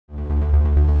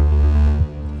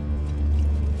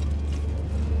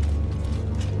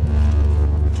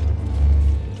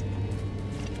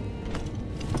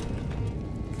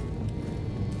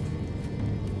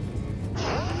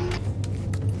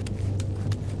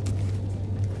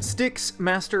Styx,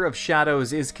 Master of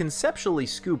Shadows is conceptually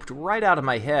scooped right out of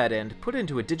my head and put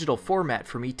into a digital format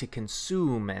for me to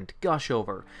consume and gush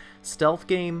over. Stealth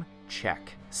game?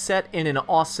 Check. Set in an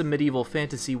awesome medieval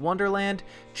fantasy wonderland?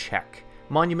 Check.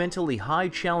 Monumentally high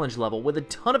challenge level with a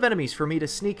ton of enemies for me to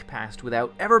sneak past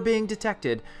without ever being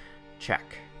detected? Check.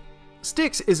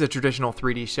 Styx is a traditional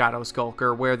 3D shadow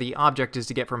skulker where the object is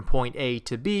to get from point A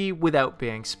to B without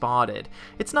being spotted.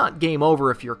 It's not game over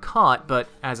if you're caught, but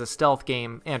as a stealth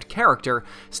game and character,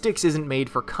 Styx isn't made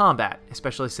for combat,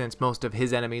 especially since most of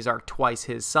his enemies are twice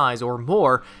his size or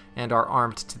more and are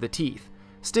armed to the teeth.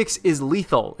 Styx is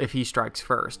lethal if he strikes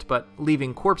first, but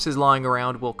leaving corpses lying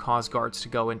around will cause guards to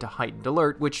go into heightened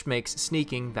alert, which makes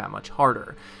sneaking that much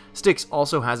harder. Styx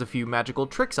also has a few magical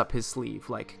tricks up his sleeve,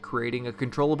 like creating a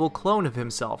controllable clone of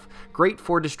himself, great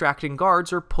for distracting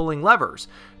guards or pulling levers,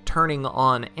 turning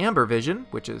on amber vision,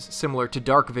 which is similar to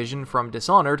dark vision from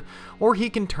Dishonored, or he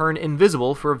can turn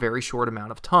invisible for a very short amount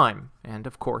of time, and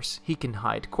of course, he can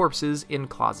hide corpses in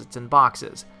closets and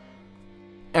boxes.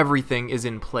 Everything is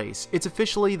in place. It's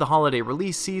officially the holiday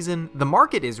release season, the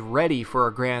market is ready for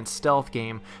a grand stealth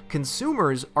game,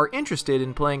 consumers are interested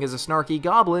in playing as a snarky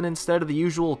goblin instead of the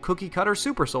usual cookie-cutter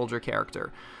super soldier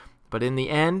character. But in the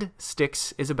end,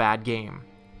 Styx is a bad game.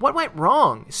 What went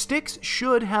wrong? Styx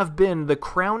should have been the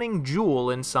crowning jewel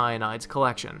in Cyanide's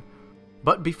collection.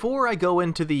 But before I go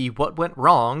into the what went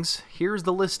wrongs, here's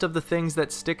the list of the things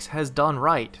that Styx has done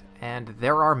right, and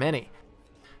there are many.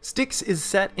 Styx is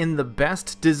set in the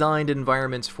best designed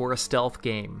environments for a stealth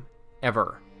game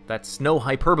ever. That's no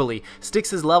hyperbole.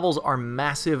 Styx's levels are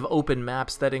massive open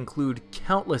maps that include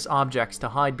countless objects to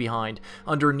hide behind,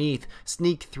 underneath,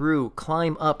 sneak through,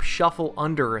 climb up, shuffle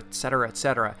under, etc.,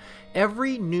 etc.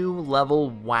 Every new level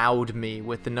wowed me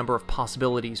with the number of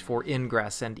possibilities for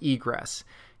ingress and egress.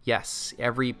 Yes,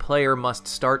 every player must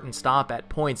start and stop at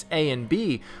points A and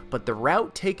B, but the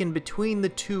route taken between the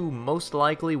two most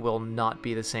likely will not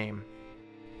be the same.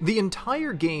 The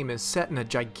entire game is set in a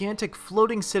gigantic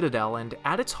floating citadel, and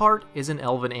at its heart is an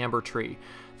elven amber tree.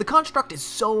 The construct is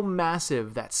so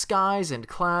massive that skies and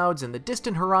clouds and the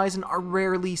distant horizon are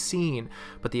rarely seen,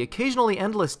 but the occasionally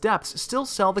endless depths still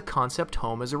sell the concept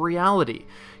home as a reality.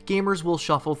 Gamers will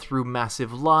shuffle through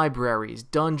massive libraries,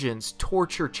 dungeons,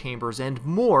 torture chambers, and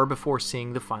more before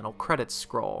seeing the final credits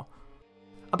scroll.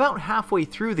 About halfway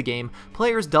through the game,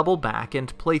 players double back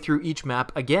and play through each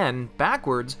map again,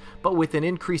 backwards, but with an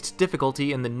increased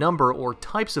difficulty in the number or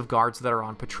types of guards that are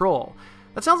on patrol.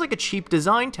 That sounds like a cheap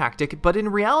design tactic, but in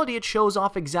reality it shows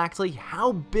off exactly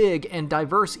how big and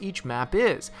diverse each map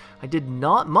is. I did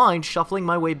not mind shuffling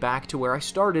my way back to where I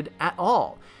started at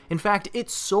all. In fact, it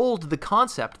sold the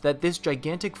concept that this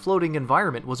gigantic floating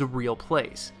environment was a real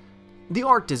place. The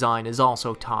art design is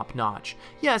also top-notch.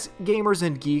 Yes, gamers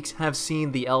and geeks have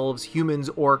seen the elves, humans,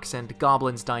 orcs, and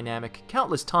goblins dynamic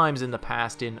countless times in the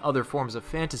past in other forms of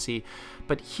fantasy,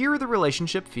 but here the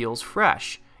relationship feels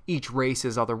fresh. Each race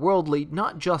is otherworldly,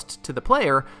 not just to the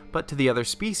player, but to the other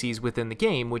species within the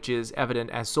game, which is evident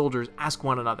as soldiers ask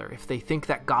one another if they think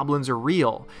that goblins are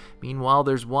real. Meanwhile,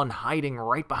 there's one hiding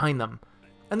right behind them.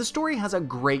 And the story has a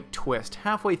great twist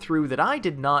halfway through that I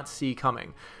did not see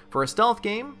coming. For a stealth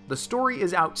game, the story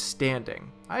is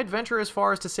outstanding. I'd venture as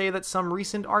far as to say that some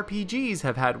recent RPGs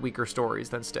have had weaker stories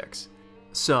than Styx.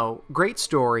 So, great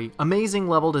story, amazing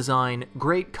level design,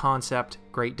 great concept,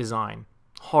 great design.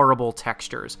 Horrible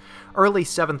textures. Early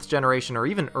 7th generation or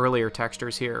even earlier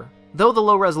textures here. Though the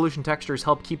low-resolution textures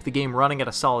help keep the game running at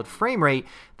a solid frame rate,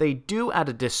 they do add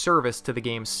a disservice to the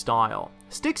game's style.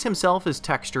 Styx himself is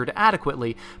textured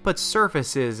adequately, but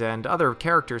surfaces and other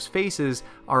characters' faces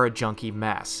are a junky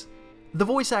mess. The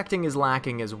voice acting is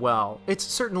lacking as well. It's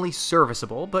certainly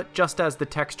serviceable, but just as the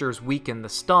textures weaken the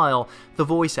style, the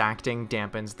voice acting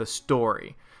dampens the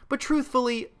story. But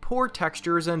truthfully, poor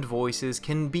textures and voices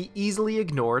can be easily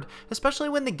ignored, especially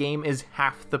when the game is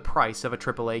half the price of a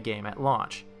AAA game at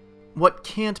launch. What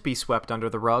can't be swept under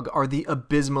the rug are the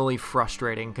abysmally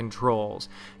frustrating controls.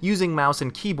 Using mouse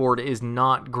and keyboard is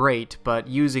not great, but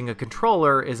using a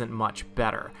controller isn't much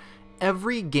better.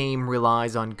 Every game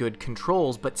relies on good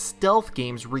controls, but stealth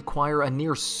games require a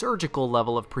near surgical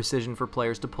level of precision for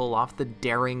players to pull off the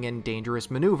daring and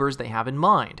dangerous maneuvers they have in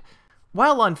mind.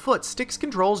 While on foot, Styx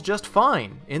controls just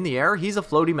fine. In the air, he's a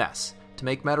floaty mess. To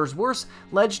make matters worse,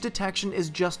 ledge detection is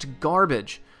just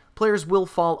garbage. Players will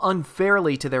fall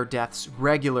unfairly to their deaths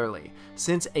regularly.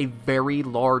 Since a very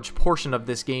large portion of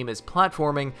this game is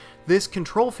platforming, this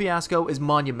control fiasco is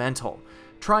monumental.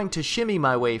 Trying to shimmy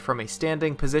my way from a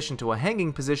standing position to a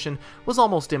hanging position was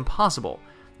almost impossible.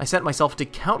 I sent myself to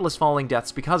countless falling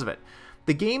deaths because of it.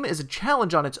 The game is a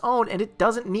challenge on its own, and it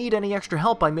doesn't need any extra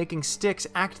help by making Styx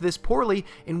act this poorly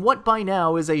in what by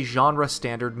now is a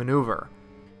genre-standard maneuver.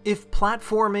 If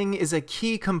platforming is a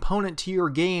key component to your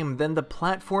game, then the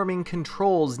platforming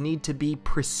controls need to be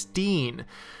pristine.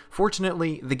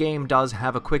 Fortunately, the game does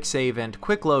have a quick save and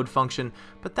quick load function,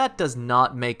 but that does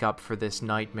not make up for this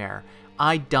nightmare.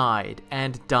 I died,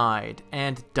 and died,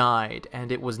 and died,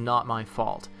 and it was not my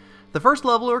fault. The first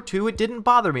level or two, it didn't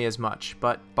bother me as much,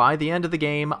 but by the end of the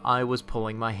game, I was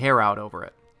pulling my hair out over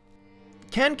it.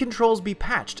 Can controls be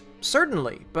patched?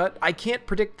 Certainly, but I can't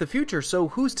predict the future, so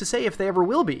who's to say if they ever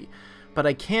will be? But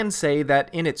I can say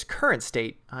that in its current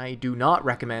state, I do not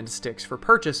recommend Styx for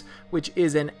purchase, which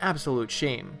is an absolute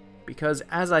shame. Because,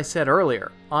 as I said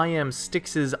earlier, I am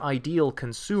Styx's ideal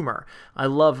consumer. I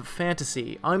love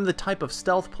fantasy. I'm the type of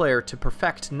stealth player to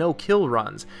perfect no-kill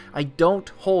runs. I don't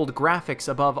hold graphics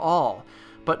above all.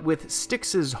 But with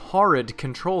Styx's horrid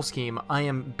control scheme, I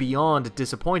am beyond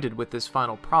disappointed with this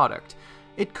final product.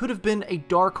 It could have been a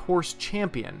dark horse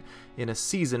champion in a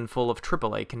season full of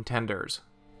AAA contenders.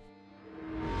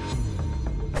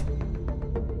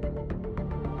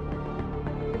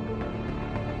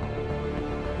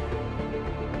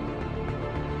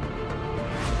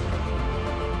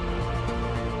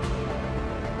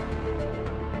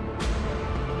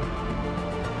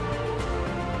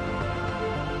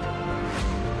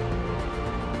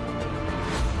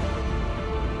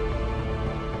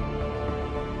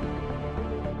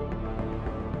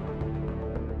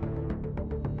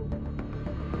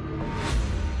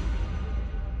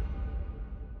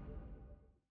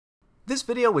 This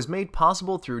video was made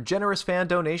possible through generous fan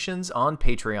donations on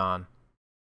Patreon.